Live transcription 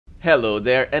Hello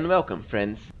there and welcome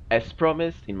friends. As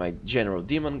promised in my general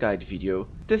demon guide video,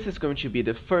 this is going to be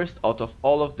the first out of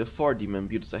all of the 4 demon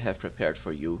builds I have prepared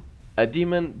for you. A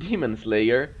demon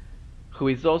slayer who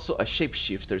is also a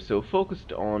shapeshifter, so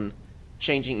focused on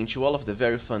changing into all of the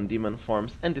very fun demon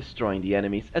forms and destroying the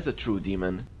enemies as a true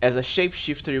demon. As a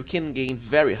shapeshifter you can gain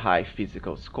very high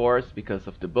physical scores because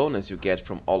of the bonus you get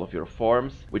from all of your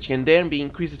forms, which can then be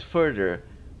increased further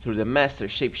through the Master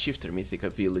Shapeshifter mythic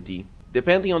ability.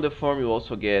 Depending on the form you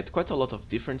also get quite a lot of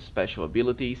different special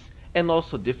abilities and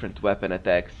also different weapon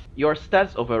attacks. Your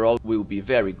stats overall will be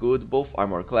very good, both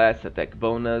armor class, attack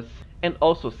bonus, and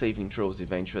also saving throws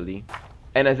eventually.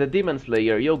 And as a demon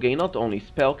slayer you'll gain not only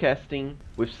spellcasting,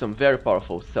 with some very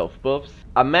powerful self buffs,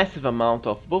 a massive amount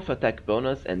of both attack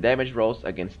bonus and damage rolls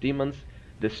against demons,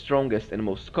 the strongest and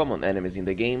most common enemies in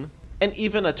the game, and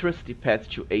even a trusty pet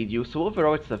to aid you, so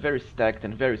overall it's a very stacked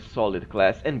and very solid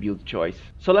class and build choice.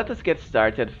 So let us get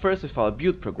started first with our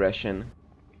build progression.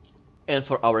 And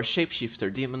for our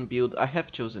Shapeshifter demon build I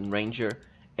have chosen Ranger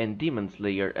and Demon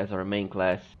Slayer as our main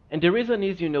class. And the reason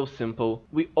is, simple.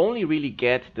 We only really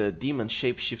get the Demon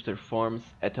Shapeshifter forms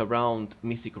at around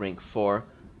Mythic rank 4,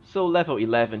 so level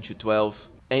 11 to 12.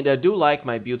 And I do like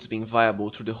my builds being viable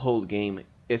through the whole game,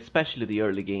 especially the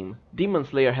early game. Demon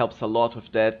Slayer helps a lot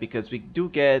with that because we do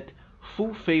get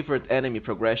full favorite enemy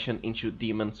progression into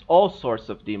demons, all sorts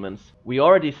of demons. We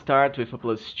already start with a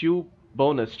 +2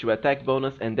 bonus to attack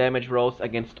bonus and damage rolls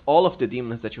against all of the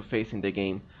demons that you face in the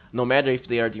game, no matter if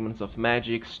they are demons of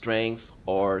magic, strength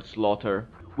or slaughter,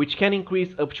 which can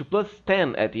increase up to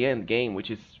 +10 at the end game, which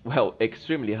is, well,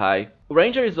 extremely high.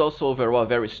 Ranger is also overall a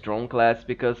very strong class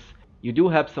because you do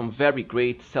have some very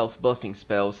great self-buffing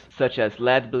spells, such as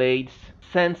Lead Blades,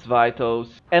 Sense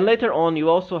Vitals, and later on you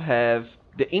also have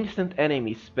the instant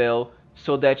enemy spell,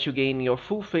 so that you gain your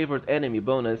full favorite enemy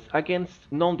bonus against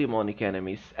non-demonic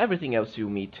enemies, everything else you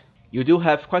meet. You do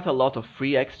have quite a lot of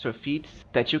free extra feats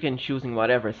that you can choose in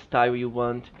whatever style you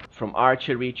want, from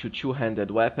archery to two-handed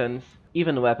weapons,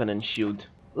 even weapon and shield.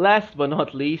 Last but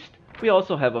not least, we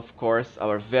also have of course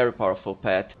our very powerful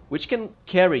pet, which can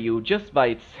carry you just by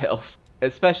itself,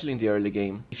 especially in the early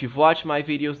game. If you've watched my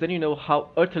videos then you know how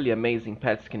utterly amazing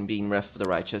pets can be in Wrath of the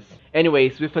Righteous.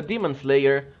 Anyways, with a Demon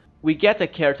Slayer, we get a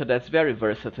character that's very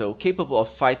versatile, capable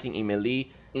of fighting in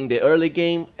melee in the early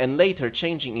game and later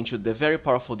changing into the very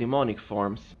powerful demonic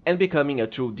forms and becoming a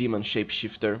true demon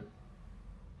shapeshifter.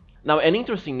 Now an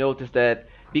interesting note is that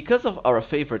because of our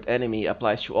favorite enemy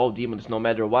applies to all demons no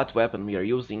matter what weapon we are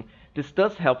using, this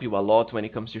does help you a lot when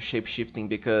it comes to shapeshifting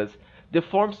because the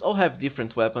forms all have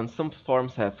different weapons. Some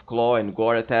forms have claw and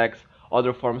gore attacks,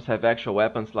 other forms have actual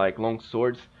weapons like long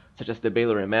swords, such as the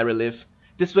Balor Marilith.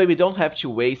 This way we don't have to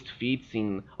waste feats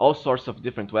in all sorts of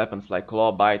different weapons like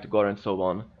claw, bite, gore and so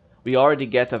on. We already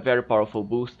get a very powerful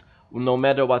boost no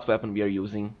matter what weapon we are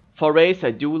using. For race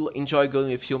I do enjoy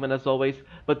going with human as always,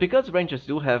 but because rangers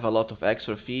do have a lot of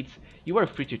extra feats, you are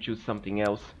free to choose something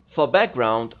else. For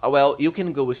background, well, you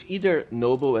can go with either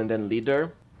noble and then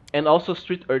leader, and also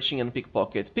street urchin and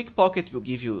pickpocket. Pickpocket will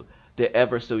give you the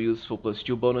ever so useful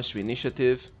 +2 bonus to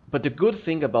initiative, but the good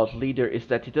thing about leader is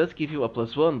that it does give you a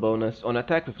 +1 bonus on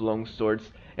attack with long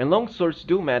swords, and long swords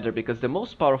do matter because the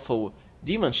most powerful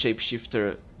demon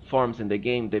shapeshifter forms in the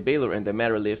game, the Balor and the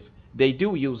Marilith, they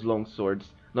do use long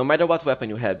swords, no matter what weapon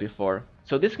you had before.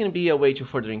 So this can be a way to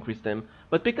further increase them,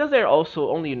 but because they're also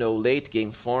only, late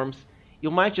game forms,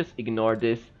 you might just ignore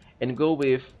this and go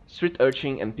with street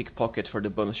urchin and pickpocket for the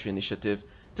bonus to initiative.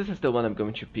 This is the one I'm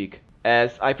going to pick,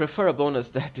 as I prefer a bonus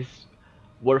that is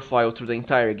worthwhile through the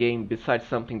entire game besides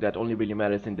something that only really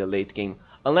matters in the late game,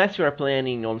 unless you are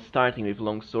planning on starting with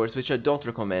long swords, which I don't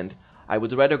recommend. I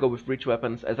would rather go with rich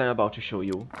weapons as I'm about to show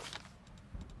you.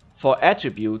 For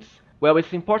attributes, well,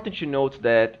 it's important to note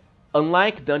that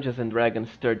unlike Dungeons & Dragons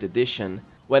 3rd edition,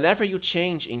 whenever you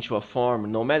change into a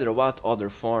form, no matter what other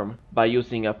form, by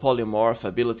using a polymorph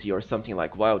ability or something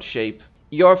like Wild Shape,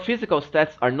 your physical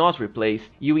stats are not replaced.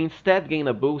 You instead gain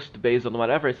a boost based on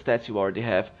whatever stats you already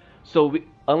have. So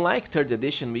unlike 3rd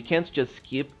edition, we can't just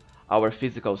skip our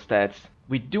physical stats.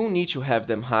 We do need to have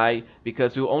them high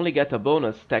because we'll only get a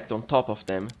bonus stacked on top of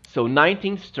them. So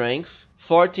 19 strength,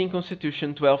 14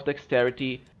 constitution, 12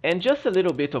 dexterity, and just a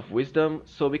little bit of wisdom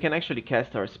so we can actually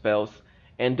cast our spells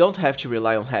and don't have to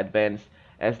rely on headbands,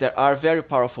 as there are very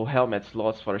powerful helmet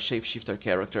slots for a shapeshifter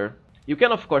character. You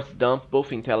can of course dump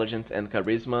both intelligence and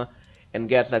charisma and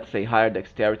get, let's say, higher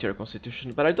dexterity or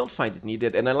constitution, but I don't find it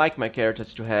needed and I like my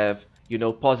characters to have,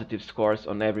 positive scores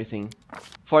on everything.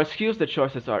 For skills the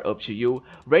choices are up to you.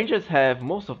 Rangers have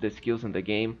most of the skills in the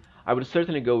game. I would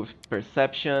certainly go with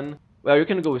perception, Well, you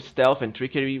can go with Stealth and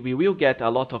Trickery. We will get a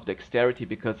lot of Dexterity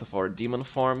because of our Demon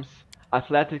forms.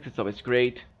 Athletics is always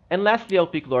great. And lastly, I'll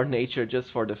pick Lord Nature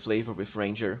just for the flavor with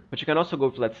Ranger. But you can also go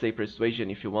with, let's say, Persuasion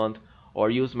if you want,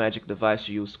 or use Magic Device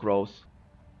to use Scrolls.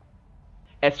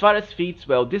 As far as feats,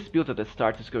 well, this build at the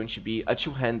start is going to be a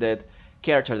two-handed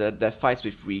character that fights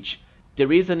with Reach. The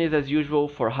reason is, as usual,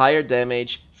 for higher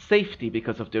damage, safety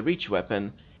because of the Reach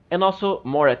weapon, and also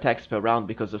more attacks per round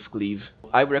because of Cleave.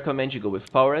 I recommend you go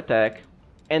with Power Attack,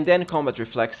 and then Combat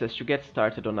Reflexes to get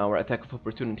started on our Attack of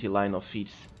Opportunity line of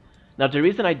feats. Now the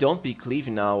reason I don't pick Cleave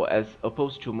now, as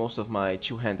opposed to most of my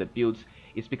two-handed builds,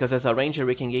 is because as a Ranger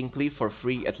we can gain Cleave for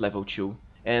free at level 2.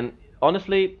 And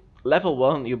honestly, level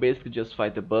 1 you basically just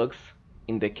fight the bugs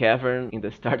in the cavern in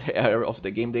the start area of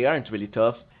the game. They aren't really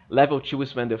tough. Level 2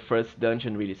 is when the first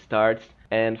dungeon really starts,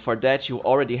 and for that you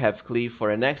already have Cleave for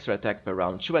an extra attack per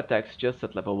round, 2 attacks just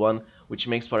at level 1, which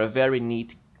makes for a very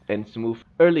neat and smooth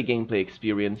early gameplay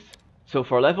experience. So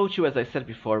for level 2, as I said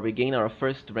before, we gain our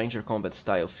first Ranger combat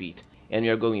style feat, and we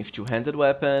are going with two-handed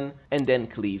weapon, and then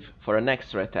Cleave for an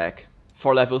extra attack.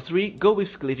 For level 3, go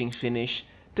with Cleaving Finish.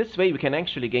 This way we can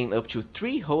actually gain up to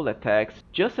 3 whole attacks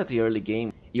just at the early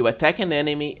game. You attack an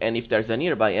enemy, and if there's a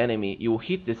nearby enemy, you will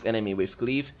hit this enemy with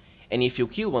Cleave, and if you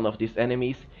kill one of these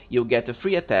enemies, you'll get a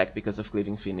free attack because of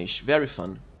Cleaving Finish. Very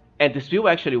fun. And this will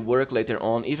actually work later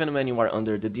on, even when you are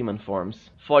under the demon forms.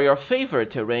 For your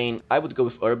favorite terrain, I would go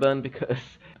with Urban because,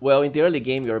 well, in the early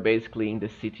game you are basically in the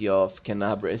city of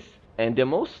Canabres. And the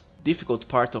most difficult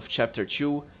part of Chapter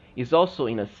 2 is also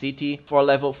in a city. For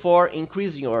level 4,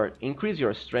 increase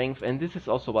your strength, and this is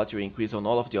also what you increase on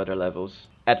all of the other levels.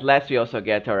 At last we also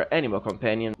get our animal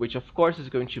companion, which of course is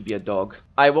going to be a dog.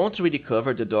 I won't really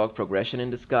cover the dog progression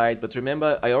in this guide, but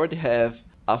remember I already have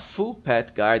a full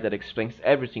pet guide that explains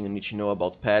everything you need to know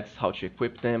about pets, how to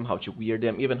equip them, how to wear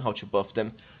them, even how to buff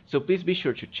them. So please be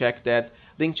sure to check that,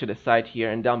 link to the site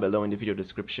here and down below in the video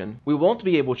description. We won't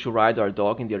be able to ride our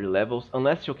dog in the early levels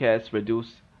unless you cast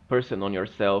Reduce Person on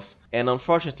yourself, and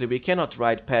unfortunately we cannot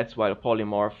ride pets while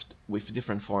polymorphed with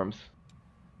different forms.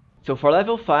 So for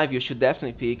level 5 you should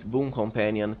definitely pick Boon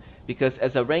Companion, because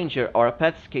as a ranger our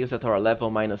pet scales at our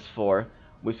level -4.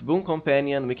 With Boon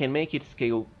Companion we can make it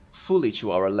scale fully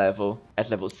to our level at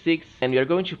level 6, and we are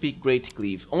going to pick Great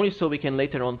Cleave, only so we can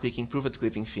later on pick Improved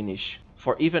Cleaving Finish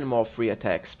for even more free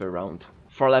attacks per round.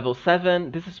 For level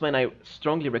 7, this is when I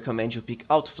strongly recommend you pick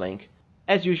Outflank,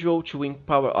 as usual to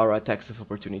empower our attacks of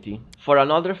opportunity. For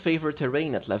another favorite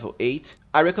terrain at level 8,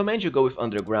 I recommend you go with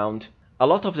Underground. A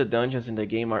lot of the dungeons in the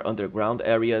game are underground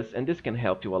areas, and this can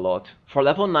help you a lot. For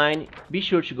level 9, be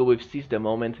sure to go with Seize the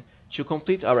Moment to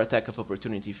complete our attack of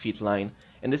opportunity feat line,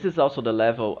 and this is also the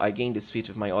level I gained this feat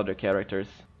with my other characters.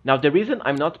 Now the reason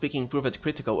I'm not picking Improved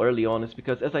Critical early on is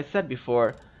because, as I said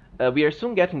before, we are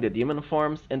soon getting the demon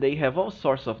forms, and they have all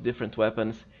sorts of different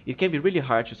weapons. It can be really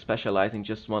hard to specialize in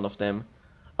just one of them,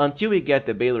 until we get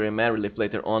the Balor Marilith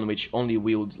later on, which only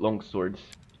wield long swords.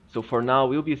 So for now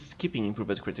we'll be skipping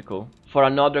Improved Critical. For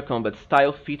another combat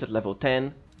style feat at level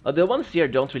 10, the ones here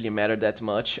don't really matter that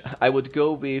much. I would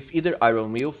go with either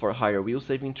Iron Will for higher will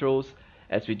saving throws,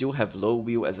 as we do have low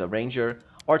will as a ranger,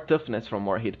 or Toughness for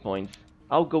more hit points.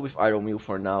 I'll go with Iron Will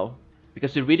for now,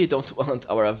 because we really don't want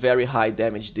our very high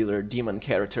damage dealer demon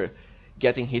character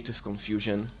getting hit with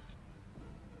confusion.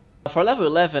 For level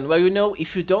 11, well, you know,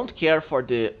 if you don't care for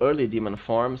the early demon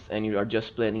forms and you are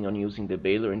just planning on using the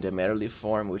Balor and the Marilith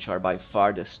form, which are by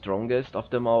far the strongest of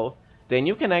them all, then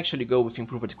you can actually go with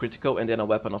Improved Critical and then a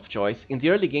weapon of choice. In the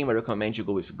early game I recommend you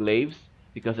go with Glaives,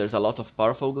 because there's a lot of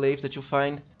powerful glaives that you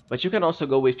find, but you can also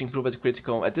go with Improved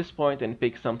Critical at this point and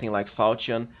pick something like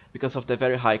Falchion because of the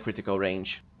very high critical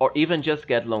range, or even just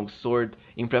get Long Sword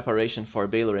in preparation for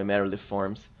Balor and Marilith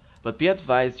forms. But be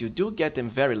advised, you do get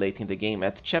them very late in the game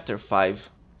at Chapter 5.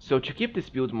 So to keep this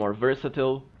build more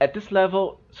versatile, at this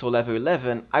level, so level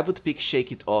 11, I would pick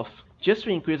Shake It Off, just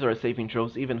to increase our saving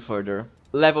throws even further.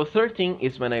 Level 13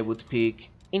 is when I would pick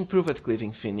Improved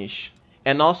Cleaving Finish,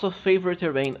 and also favorite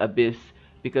terrain Abyss,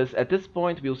 because at this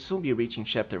point we'll soon be reaching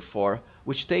Chapter 4,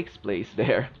 which takes place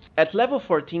there. At level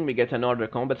 14 we get another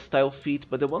combat style feat,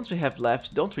 but the ones we have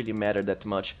left don't really matter that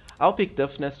much. I'll pick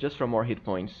Toughness just for more hit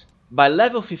points. By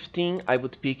level 15 I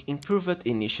would pick Improved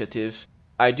Initiative.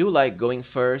 I do like going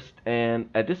first, and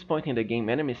at this point in the game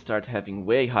enemies start having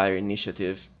way higher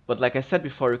initiative. But like I said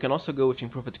before, you can also go with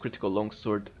Improved Critical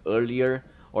Longsword earlier,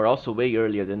 or also way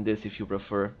earlier than this if you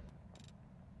prefer.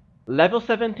 Level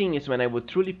 17 is when I would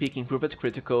truly pick Improved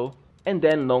Critical, and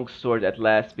then Longsword at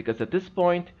last, because at this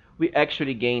point we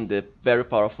actually gain the very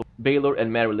powerful Balor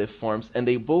and Marilith forms, and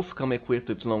they both come equipped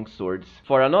with long swords.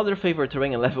 For another favorite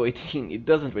terrain at level 18, it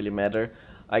doesn't really matter.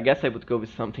 I guess I would go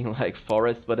with something like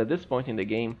Forest, but at this point in the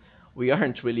game, we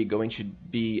aren't really going to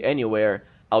be anywhere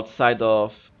outside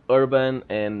of Urban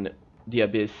and the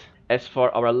Abyss. As for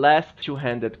our last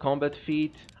two-handed combat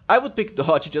feat, I would pick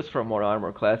Dodge just for more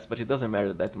armor class, but it doesn't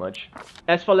matter that much.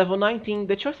 As for level 19,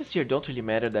 the choices here don't really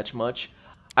matter that much.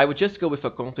 I would just go with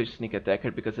Accomplished Sneak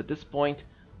Attacker because at this point,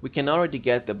 we can already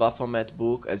get the Baphomet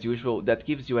book as usual that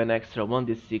gives you an extra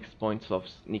 1d6 points of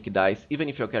sneak dice even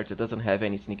if your character doesn't have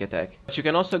any sneak attack. But you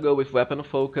can also go with Weapon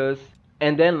Focus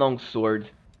and then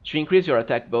Longsword to increase your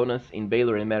attack bonus in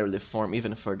Balor and Marilith form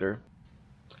even further.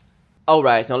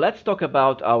 Alright, now let's talk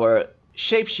about our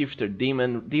Shapeshifter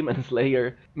Demon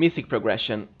Slayer Mythic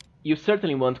Progression. You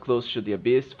certainly want Close to the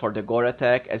Abyss for the gore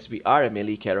attack as we are a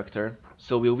melee character,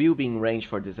 so we will be in range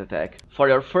for this attack. For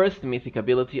your first mythic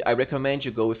ability, I recommend you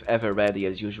go with Ever Ready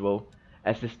as usual,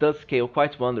 as this does scale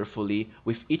quite wonderfully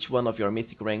with each one of your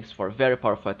mythic ranks for very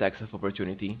powerful attacks of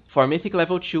opportunity. For mythic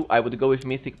level 2, I would go with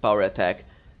Mythic Power Attack.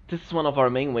 This is one of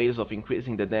our main ways of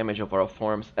increasing the damage of our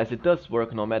forms, as it does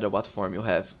work no matter what form you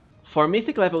have. For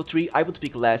mythic level 3, I would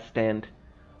pick Last Stand.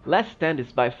 Last Stand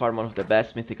is by far one of the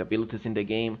best mythic abilities in the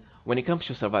game when it comes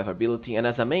to survivability, and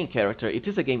as a main character it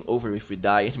is a game over if we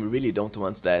die and we really don't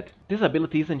want that. This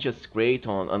ability isn't just great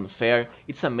on unfair,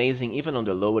 it's amazing even on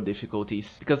the lower difficulties,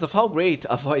 because of how great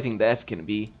avoiding death can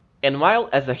be. And while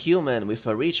as a human with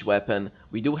a reach weapon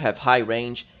we do have high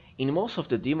range, in most of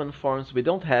the demon forms we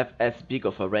don't have as big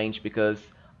of a range because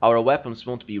our weapons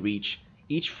won't be reach.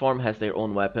 Each form has their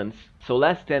own weapons, so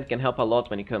Last Stand can help a lot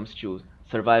when it comes to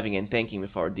surviving and tanking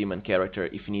with our demon character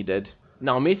if needed.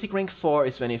 Now Mythic rank 4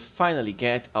 is when we finally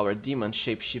get our demon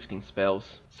shape-shifting spells,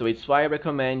 so it's why I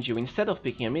recommend you, instead of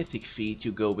picking a mythic feat,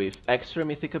 you go with extra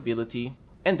mythic ability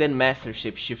and then Master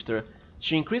Shapeshifter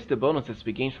to increase the bonuses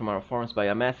we gain from our forms by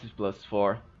a massive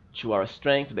 +4 to our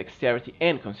strength, dexterity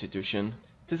and constitution.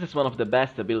 This is one of the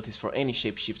best abilities for any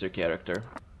shapeshifter character,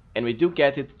 and we do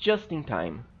get it just in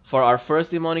time. For our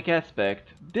first demonic aspect,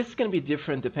 this can be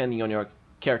different depending on your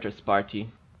character's party.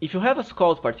 If you have a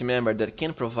Scald party member that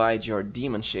can provide your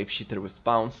demon shapeshifter with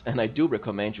pounce, and I do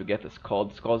recommend you get a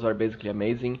Scald. Scalds are basically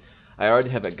amazing. I already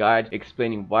have a guide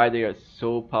explaining why they are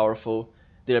so powerful.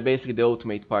 They are basically the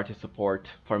ultimate party support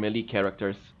for melee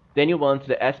characters. Then you want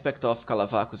the aspect of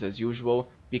Calavacus as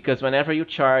usual, because whenever you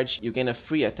charge you gain a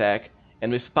free attack,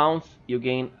 and with pounce you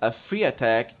gain a free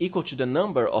attack equal to the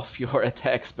number of your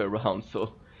attacks per round,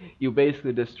 so you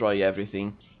basically destroy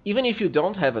everything. Even if you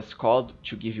don't have a Scald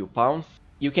to give you pounce,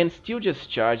 you can still just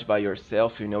charge by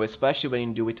yourself, you know, especially when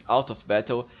you do it out of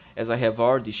battle, as I have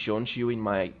already shown to you in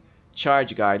my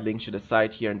charge guide linked to the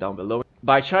site here and down below.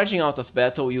 By charging out of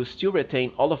battle, you still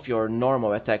retain all of your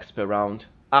normal attacks per round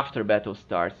after battle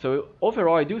starts. So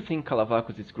overall, I do think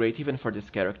Calavacus is great even for this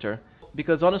character,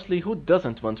 because honestly, who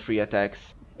doesn't want free attacks?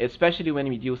 Especially when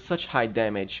we deal such high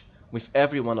damage with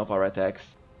every one of our attacks.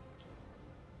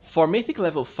 For Mythic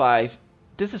level 5,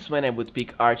 this is when I would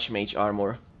pick Archmage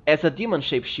Armor. As a demon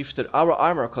shapeshifter, our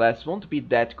armor class won't be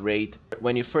that great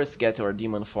when you first get our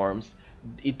demon forms.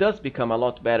 It does become a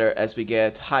lot better as we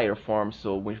get higher forms,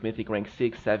 so with mythic rank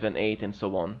 6, 7, 8 and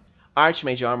so on.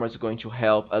 Archmage armor is going to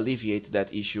help alleviate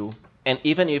that issue. And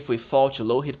even if we fall to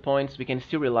low hit points, we can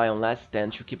still rely on Last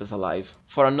Stand to keep us alive.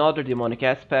 For another demonic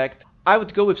aspect, I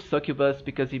would go with Succubus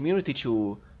because immunity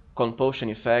to compulsion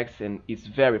effects and is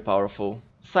very powerful.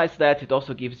 Besides that, it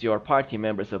also gives your party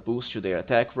members a boost to their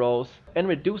attack rolls and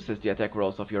reduces the attack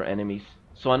rolls of your enemies.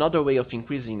 So another way of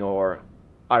increasing your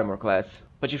armor class.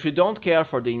 But if you don't care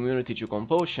for the immunity to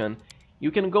compulsion,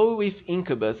 you can go with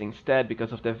Incubus instead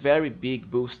because of the very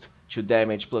big boost to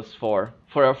damage +4.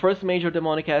 For our first major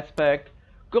demonic aspect,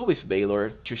 go with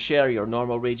Balor to share your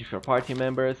normal rage with your party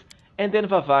members, and then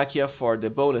Vavakia for the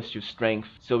bonus to strength,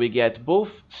 so we get both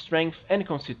strength and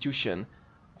constitution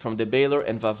from the Balor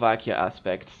and Vavakia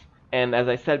aspects. And as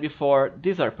I said before,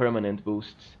 these are permanent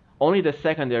boosts. Only the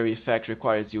secondary effect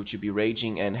requires you to be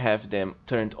raging and have them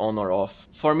turned on or off.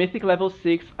 For Mythic level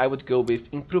 6, I would go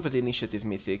with Improved Initiative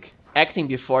Mythic. Acting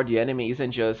before the enemy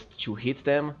isn't just to hit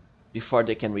them before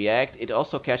they can react, it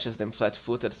also catches them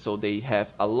flat-footed so they have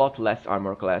a lot less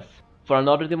armor class. For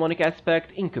another demonic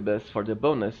aspect, Incubus for the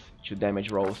bonus to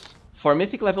damage rolls. For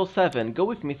Mythic level 7, go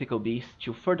with Mythical Beast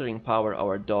to further empower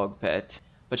our dog pet.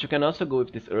 But you can also go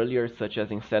with this earlier, such as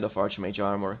instead of Archmage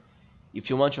Armor, if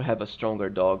you want to have a stronger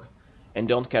dog and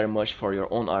don't care much for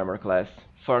your own armor class.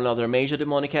 For another major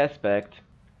demonic aspect,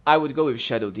 I would go with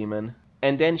Shadow Demon,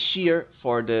 and then Shear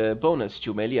for the bonus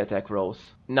to melee attack rolls.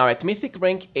 Now at Mythic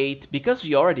rank 8, because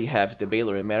we already have the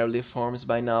Balor and Marilith forms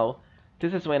by now,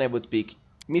 this is when I would pick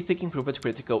Mythic Improved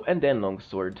Critical and then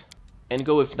Longsword. and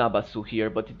go with Nabasu here,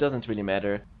 but it doesn't really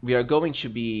matter. We are going to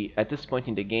be, at this point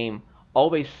in the game,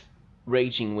 always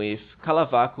raging with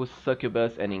Calavacus,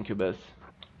 Succubus, and Incubus.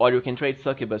 Or you can trade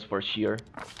Succubus for Sheer.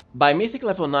 By Mythic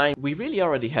level 9, we really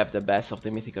already have the best of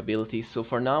the Mythic abilities, so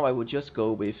for now I would just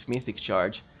go with Mythic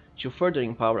Charge to further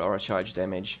empower our charge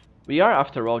damage. We are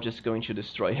after all just going to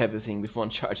destroy everything with one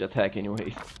charge attack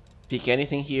anyways. Pick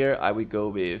anything here, I will go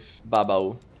with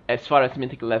Babao. As far as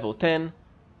Mythic level 10,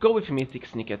 go with Mythic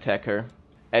Sneak Attacker.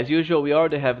 As usual, we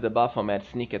already have the Baphomet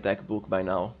Sneak Attack book by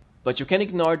now. But you can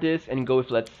ignore this and go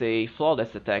with, let's say,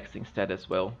 Flawless Attacks instead as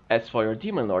well. As for your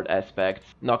Demon Lord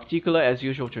aspects, Nocticula as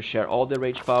usual to share all the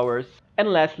rage powers, and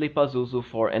lastly Pazuzu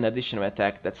for an additional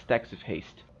attack that stacks with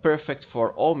haste. Perfect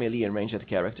for all melee and ranged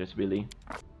characters really.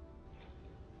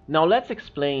 Now let's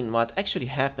explain what actually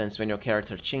happens when your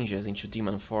character changes into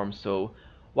demon form, so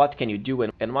what can you do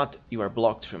and what you are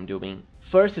blocked from doing.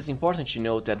 First, it's important to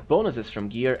note that bonuses from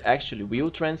gear actually will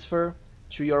transfer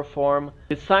to your form,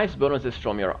 besides bonuses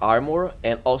from your armor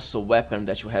and also weapon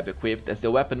that you have equipped, as the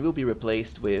weapon will be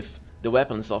replaced with the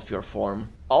weapons of your form.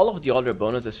 All of the other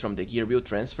bonuses from the gear will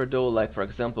transfer though, like for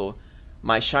example,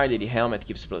 my Shy Lady Helmet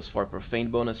gives +4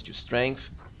 profane bonus to strength,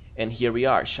 and here we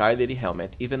are, Shy Lady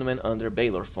Helmet, even when under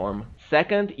Balor form.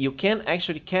 Second, you can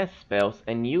actually cast spells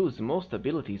and use most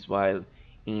abilities while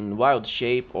in wild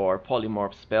shape or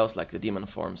polymorph spells like the demon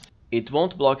forms. It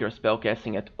won't block your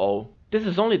spellcasting at all. This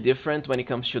is only different when it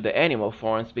comes to the animal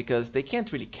forms, because they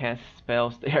can't really cast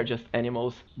spells, they are just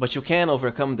animals. But you can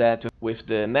overcome that with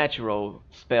the natural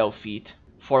spell feat.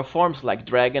 For forms like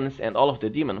dragons and all of the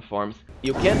demon forms,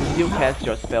 you can still cast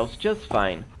your spells just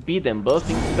fine. Be them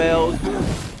buffing spells,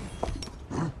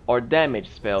 or damage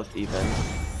spells even.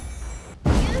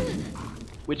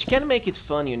 Which can make it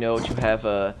fun, you know, to have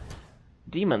a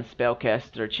demon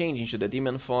spellcaster change into the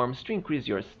demon forms to increase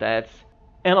your stats.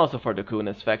 And also for the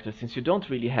coolness factor, since you don't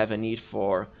really have a need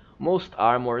for most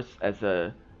armors as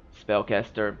a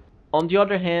spellcaster. On the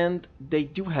other hand, they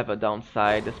do have a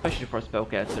downside, especially for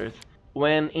spellcasters.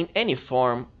 When in any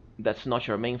form that's not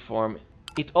your main form,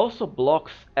 it also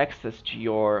blocks access to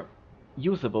your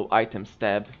usable items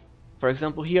tab. For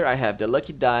example, here I have the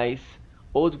Lucky Dice,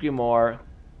 Old Grimoire,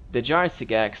 the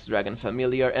Jarsig Axe, Dragon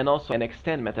Familiar, and also an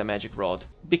Extend Metamagic Rod.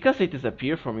 Because they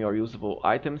disappear from your usable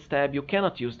items tab, you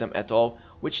cannot use them at all,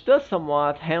 which does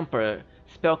somewhat hamper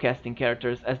spellcasting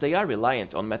characters as they are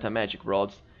reliant on Metamagic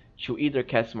Rods to either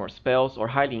cast more spells or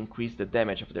highly increase the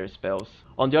damage of their spells.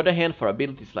 On the other hand, for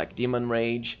abilities like Demon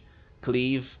Rage,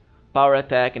 Cleave, Power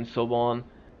Attack, and so on,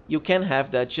 you can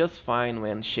have that just fine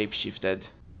when shapeshifted.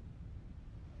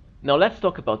 Now let's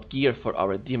talk about gear for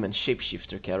our Demon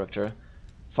Shapeshifter character.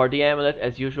 For the amulet,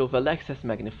 as usual, Velexa's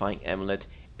Magnifying Amulet.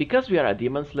 Because we are a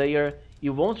Demon Slayer,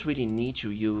 you won't really need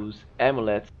to use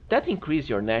amulets that increase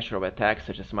your natural attacks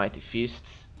such as Mighty Fists,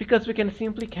 because we can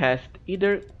simply cast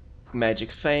either Magic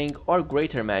Fang or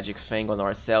Greater Magic Fang on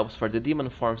ourselves for the demon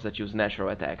forms that use natural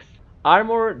attacks.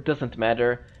 Armor doesn't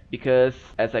matter, because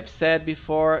as I've said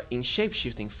before, in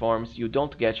shapeshifting forms you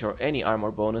don't get your any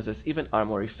armor bonuses, even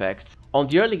armor effects. On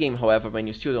the early game, however, when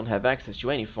you still don't have access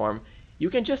to any form, you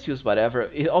can just use whatever.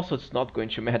 It's not going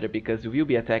to matter because you will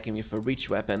be attacking with a reach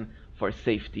weapon for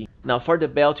safety. Now for the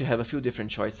belt you have a few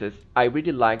different choices. I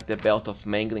really like the belt of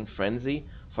Mangling Frenzy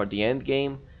for the end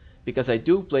game, because I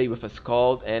do play with a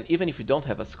Scald, and even if you don't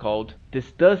have a Scald,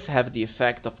 this does have the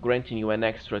effect of granting you an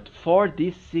extra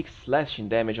 4d6 slashing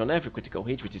damage on every critical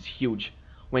hit, which is huge,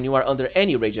 when you are under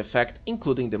any rage effect,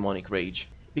 including Demonic Rage.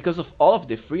 Because of all of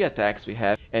the free attacks we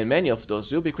have, and many of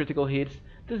those will be critical hits,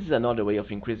 this is another way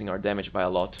of increasing our damage by a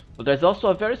lot. But there's also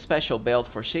a very special belt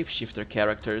for shapeshifter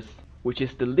characters, which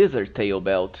is the Lizard Tail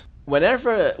belt.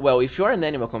 Whenever, well, if you are an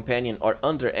animal companion or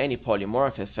under any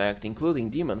polymorph effect, including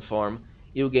demon form,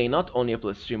 you gain not only a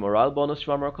 +3 morale bonus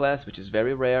to armor class, which is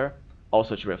very rare,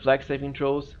 also to reflex saving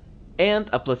throws, and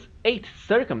a +8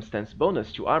 circumstance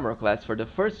bonus to armor class for the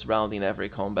first round in every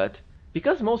combat.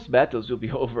 Because most battles will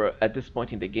be over at this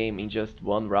point in the game in just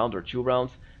 1 round or 2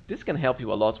 rounds, this can help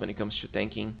you a lot when it comes to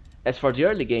tanking. As for the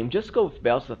early game, just go with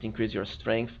belts that increase your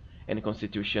strength and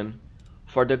constitution.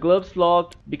 For the glove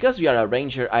slot, because we are a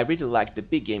ranger, I really like the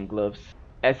big game gloves,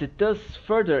 as it does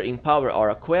further empower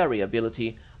our Query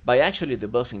ability by actually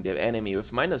debuffing the enemy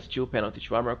with -2 penalty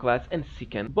to armor class and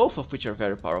Seeken, both of which are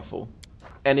very powerful.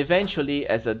 And eventually,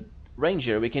 as a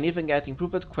ranger, we can even get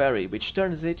improved Query, which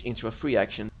turns it into a free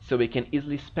action, so we can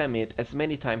easily spam it as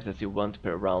many times as you want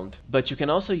per round. But you can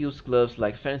also use gloves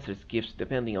like Fencer's Gifts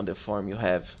depending on the form you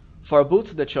have. For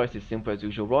boots, the choice is simple as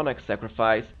usual: Ronak's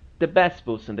Sacrifice, the best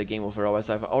boots in the game overall, as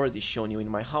I've already shown you in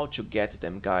my How to Get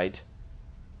Them guide.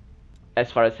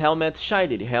 As far as helmet, Shy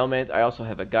Lily helmet, I also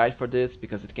have a guide for this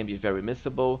because it can be very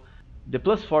missable. The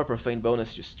 +4 profane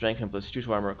bonus to strength and +2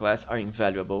 to armor class are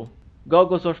invaluable.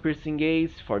 Goggles of piercing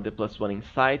gaze for the +1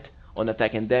 insight on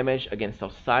attack and damage against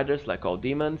outsiders like all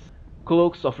demons.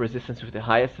 Cloaks of resistance with the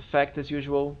highest effect as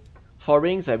usual. For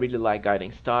rings, I really like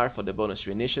Guiding Star for the bonus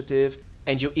to initiative,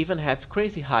 and you even have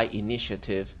crazy high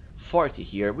initiative, 40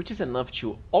 here, which is enough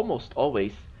to almost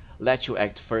always let you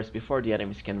act first before the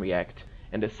enemies can react.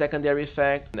 And the secondary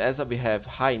effect, as we have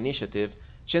high initiative,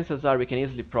 chances are we can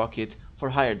easily proc it for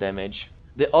higher damage.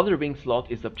 The other ring slot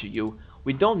is up to you.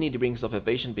 We don't need rings of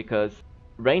evasion because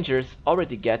rangers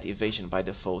already get evasion by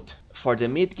default. For the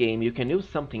mid game, you can use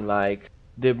something like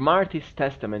the Marty's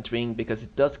Testament ring because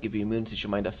it does give you immunity to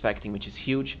mind affecting, which is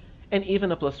huge, and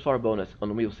even a +4 bonus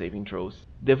on will saving throws.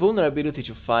 The vulnerability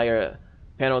to fire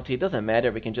penalty doesn't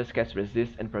matter, we can just cast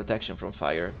resist and protection from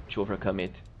fire to overcome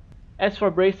it. As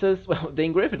for braces, well, the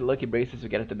engraved lucky braces you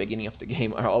get at the beginning of the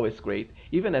game are always great,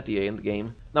 even at the end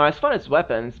game. Now as far as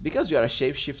weapons, because we are a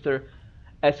shapeshifter,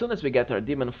 as soon as we get our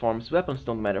demon forms, weapons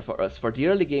don't matter for us. For the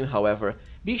early game, however,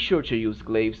 be sure to use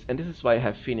glaives, and this is why I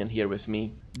have Finian here with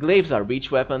me. Glaives are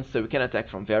reach weapons, so you can attack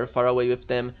from very far away with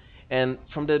them, and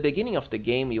from the beginning of the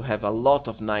game you have a lot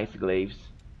of nice glaives,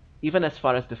 even as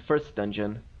far as the first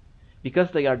dungeon,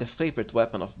 because they are the favorite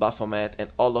weapon of Baphomet and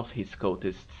all of his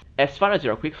cultists. As far as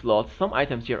your quick slots, some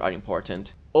items here are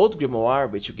important. Old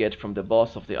Grimoire, which you get from the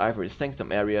boss of the Ivory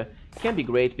Sanctum area, can be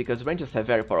great because rangers have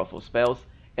very powerful spells,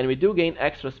 and we do gain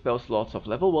extra spell slots of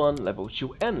level 1, level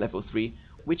 2 and level 3,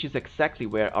 which is exactly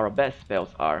where our best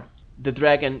spells are. The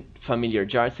Dragon Familiar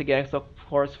Jarsigax, of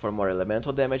course, for more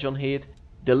elemental damage on hit.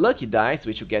 The Lucky Dice,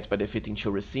 which you get by defeating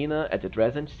Chorusina at the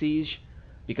Dresden Siege,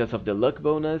 because of the luck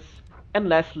bonus. And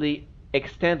lastly,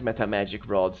 Extend Metamagic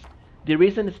Rods. The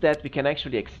reason is that we can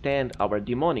actually extend our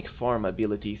demonic form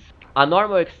abilities. A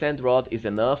normal Extend Rod is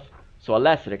enough, so a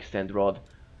lesser Extend Rod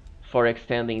for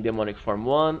extending demonic form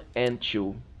 1 and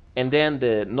 2. And then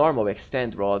the normal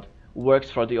Extend Rod works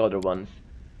for the other ones,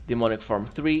 demonic form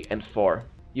 3 and 4.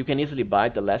 You can easily buy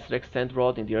the lesser Extend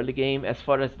Rod in the early game. As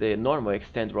far as the normal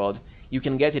Extend Rod, you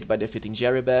can get it by defeating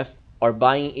Jeribeth or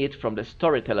buying it from the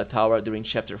Storyteller Tower during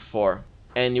chapter 4.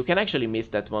 And you can actually miss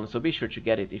that one, so be sure to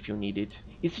get it if you need it.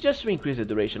 It's just to increase the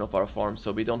duration of our form,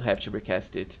 so we don't have to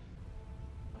recast it.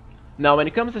 Now when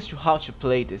it comes as to how to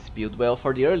play this build, well,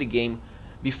 for the early game,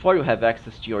 before you have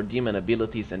access to your demon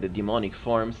abilities and the demonic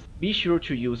forms, be sure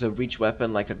to use a reach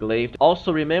weapon like a glaive.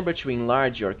 Also remember to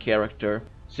enlarge your character,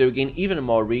 so you gain even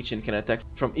more reach and can attack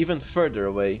from even further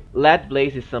away. Lead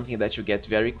Blaze is something that you get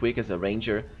very quick as a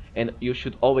ranger, and you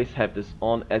should always have this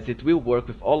on, as it will work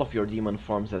with all of your demon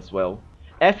forms as well.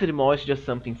 Acid Maw is just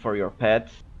something for your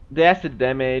pets. The acid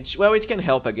damage, well, it can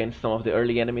help against some of the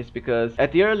early enemies because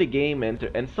at the early game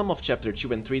and some of chapter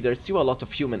 2 and 3 there's still a lot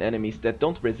of human enemies that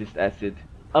don't resist acid.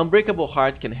 Unbreakable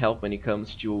Heart can help when it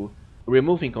comes to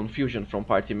removing confusion from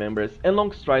party members, and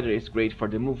Long Strider is great for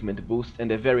the movement boost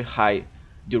and the very high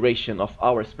duration of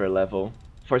hours per level.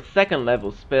 For second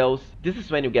level spells, this is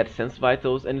when you get Sense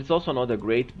Vitals, and it's also another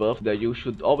great buff that you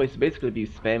should always basically be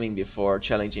spamming before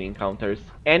challenging encounters.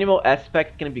 Animal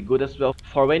Aspect can be good as well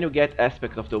for when you get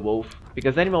Aspect of the Wolf,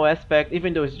 because Animal Aspect,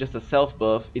 even though it's just a self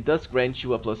buff, it does grant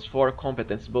you a +4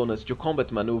 competence bonus to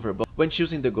combat maneuver when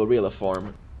choosing the gorilla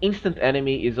form. Instant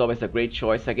Enemy is always a great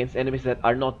choice against enemies that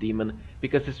are not demon,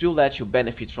 because this will let you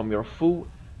benefit from your full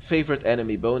favorite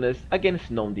enemy bonus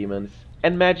against non-demons.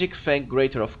 And Magic Fang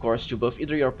Greater, of course, to buff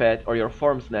either your pet or your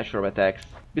form's natural attacks.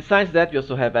 Besides that, we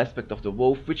also have Aspect of the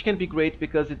Wolf, which can be great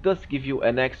because it does give you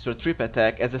an extra trip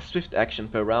attack as a swift action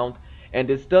per round, and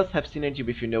this does have synergy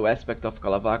with your Aspect of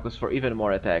Calavacus for even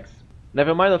more attacks.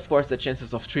 Never mind, of course, the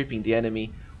chances of tripping the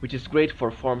enemy, which is great for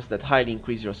forms that highly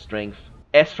increase your strength.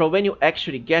 As for when you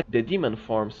actually get the demon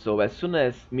form, so as soon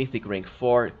as Mythic rank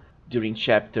 4 during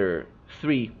chapter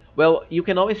 3, well, you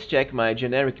can always check my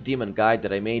generic demon guide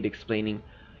that I made explaining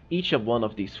each of one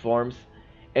of these forms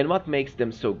and what makes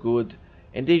them so good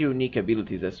and their unique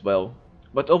abilities as well.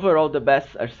 But overall the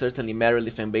best are certainly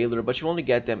Marilith and Balor, but you only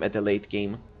get them at the late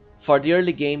game. For the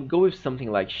early game, go with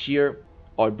something like Sheer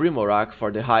or Brimorak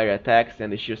for the higher attacks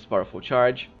and the Sheer's powerful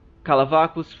charge,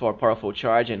 Calavacus for powerful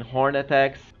charge and horn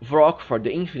attacks, Vrock for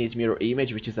the infinite mirror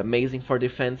image, which is amazing for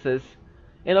defenses,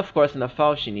 and of course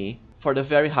Nafalshini for the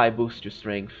very high boost to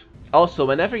strength. Also,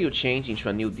 whenever you change into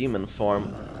a new demon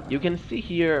form, you can see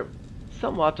here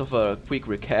somewhat of a quick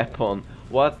recap on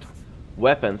what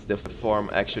weapons the form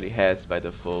actually has by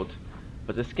default,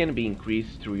 but this can be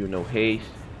increased through,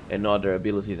 haste and other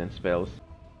abilities and spells.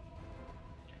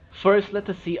 First, let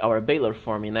us see our Balor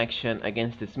form in action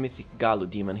against this Mythic Galu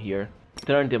demon here.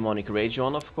 Turn Demonic Rage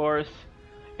on, of course,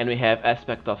 And we have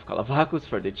Aspect of Calabacus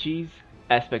for the cheese,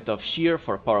 Aspect of Shear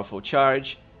for powerful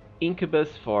charge, Incubus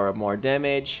for more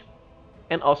damage,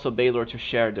 and also Balor to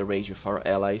share the rage with our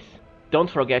allies.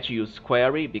 Don't forget to use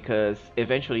Query, because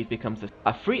eventually it becomes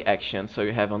a free action, so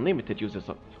you have unlimited uses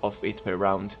of it per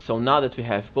round. So now that we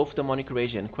have both Demonic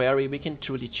Rage and Query, we can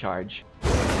truly charge.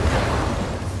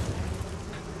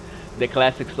 The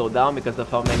classic slowdown because of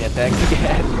how many attacks we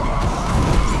get.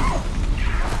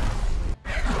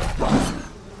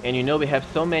 And you know, we have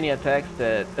so many attacks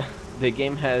that the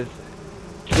game has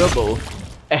trouble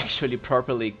actually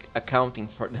properly accounting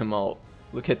for them all.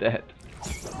 Look at that.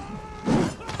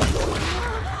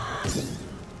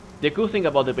 The cool thing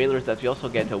about the Balor is that we also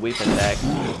get a whip attack,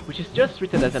 which is just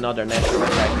treated as another natural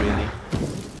attack really.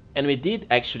 And we did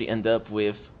actually end up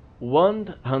with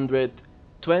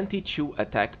 122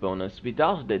 attack bonus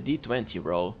without the D20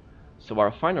 roll, so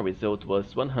our final result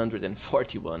was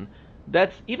 141.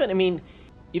 That's even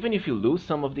if you lose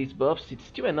some of these buffs, it's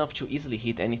still enough to easily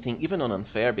hit anything, even on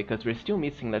unfair, because we're still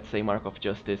missing, let's say, Mark of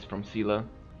Justice from Scylla.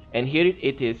 And here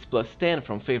it is plus 10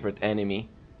 from favorite enemy.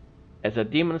 As a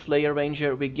Demon Slayer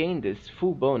Ranger, we gain this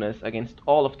full bonus against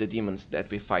all of the demons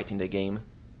that we fight in the game.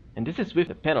 And this is with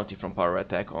the penalty from power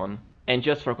attack on. And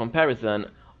just for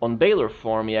comparison, on Balor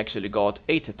form we actually got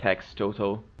 8 attacks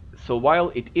total. So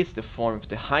while it is the form with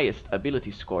the highest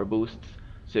ability score boosts,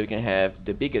 so you can have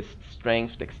the biggest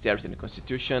strength, dexterity and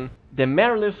constitution, the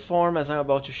Marilith form, as I'm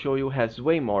about to show you, has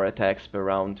way more attacks per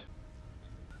round.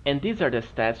 And these are the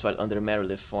stats while under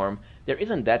Marilith form. There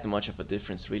isn't that much of a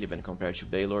difference really when compared to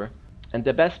Balor. And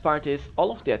the best part is,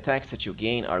 all of the attacks that you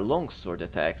gain are longsword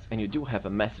attacks, and you do have a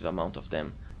massive amount of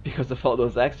them because of all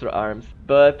those extra arms.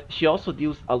 But she also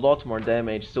deals a lot more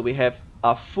damage, so we have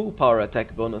a full power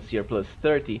attack bonus here plus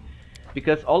 30,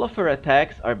 because all of her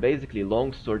attacks are basically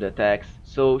longsword attacks,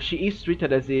 so she is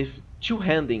treated as if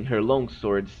two-handing her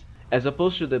longswords, as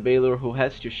opposed to the Balor who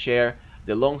has to share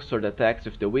the longsword attacks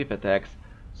with the whip attacks,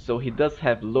 so he does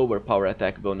have lower power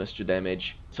attack bonus to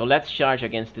damage. So let's charge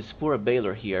against this poor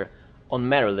Balor here on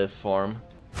Marilith form.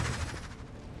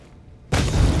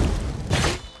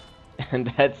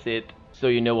 And that's it. So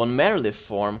you know, on Marilith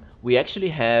form we actually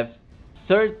have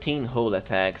 13 whole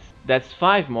attacks. That's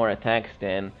 5 more attacks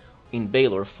than in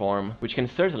Balor form, which can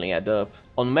certainly add up.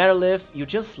 On Marilith you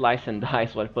just slice and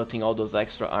dice while putting all those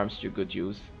extra arms to good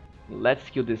use. Let's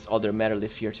kill this other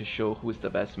Marilith here to show who is the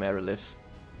best Marilith.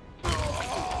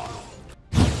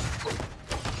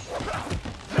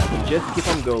 Just keep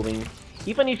on going.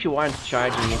 Even if you aren't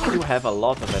charging, you still have a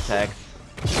lot of attacks.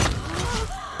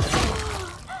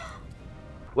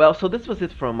 Well, so this was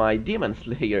it from my Demon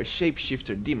Slayer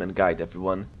Shapeshifter Demon Guide,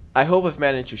 everyone. I hope I've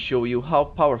managed to show you how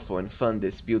powerful and fun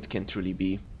this build can truly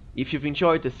be. If you've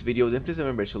enjoyed this video, then please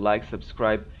remember to like,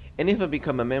 subscribe, and even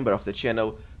become a member of the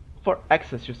channel for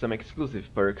access to some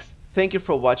exclusive perks. Thank you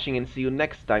for watching and see you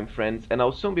next time, friends, and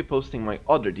I'll soon be posting my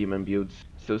other demon builds,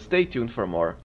 so stay tuned for more.